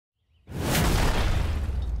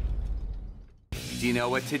Do you know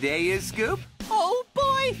what today is, Scoop? Oh,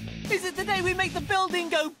 boy! Is it the day we make the building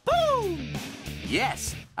go boom?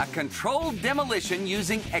 Yes, a controlled demolition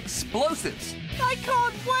using explosives. I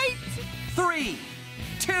can't wait! 3,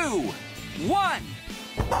 2, 1.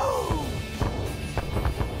 Boom!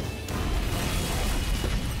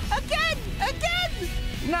 Again!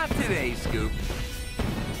 Not today, Scoop.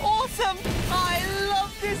 Awesome! I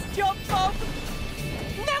love this job, Bob!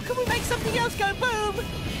 Now can we make something else go boom?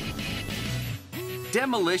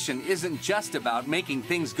 Demolition isn't just about making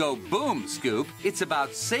things go boom, Scoop. It's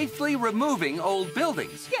about safely removing old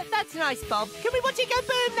buildings. Yeah, that's nice, Bob. Can we watch it go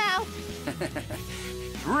boom now?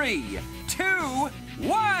 3, 2,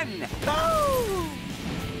 1. Boom!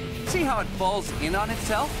 See how it falls in on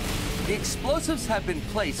itself? The explosives have been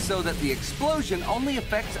placed so that the explosion only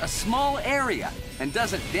affects a small area and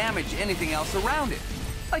doesn't damage anything else around it,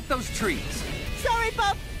 like those trees. Sorry,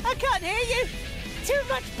 Bob. I can't hear you. Too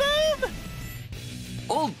much boom!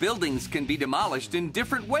 Old buildings can be demolished in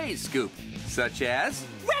different ways, Scoop, such as...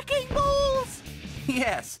 Wrecking balls!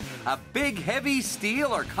 Yes, a big heavy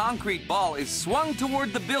steel or concrete ball is swung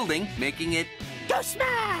toward the building, making it... Go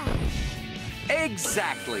smash!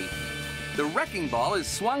 Exactly! The wrecking ball is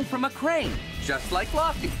swung from a crane, just like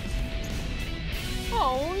Lofty.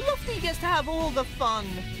 Oh, Lofty gets to have all the fun.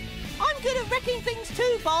 I'm good at wrecking things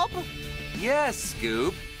too, Bob. Yes,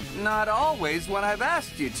 Scoop. Not always when I've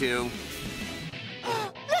asked you to.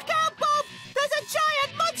 Look out, Bob! There's a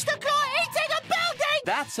giant monster claw eating a building!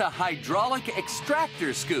 That's a hydraulic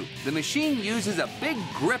extractor, Scoop. The machine uses a big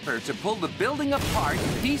gripper to pull the building apart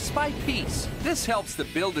piece by piece. This helps the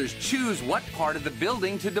builders choose what part of the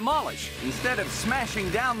building to demolish, instead of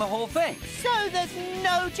smashing down the whole thing. So there's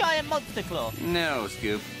no giant monster claw? No,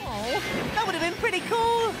 Scoop. Oh, that would have been pretty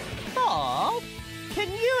cool. Bob,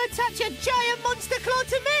 can you attach a giant monster claw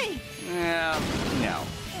to me? No.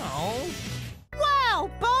 Oh. Wow,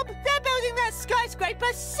 Bob! They're building that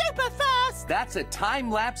skyscraper super fast! That's a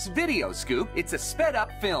time-lapse video, Scoop. It's a sped-up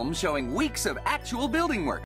film showing weeks of actual building work.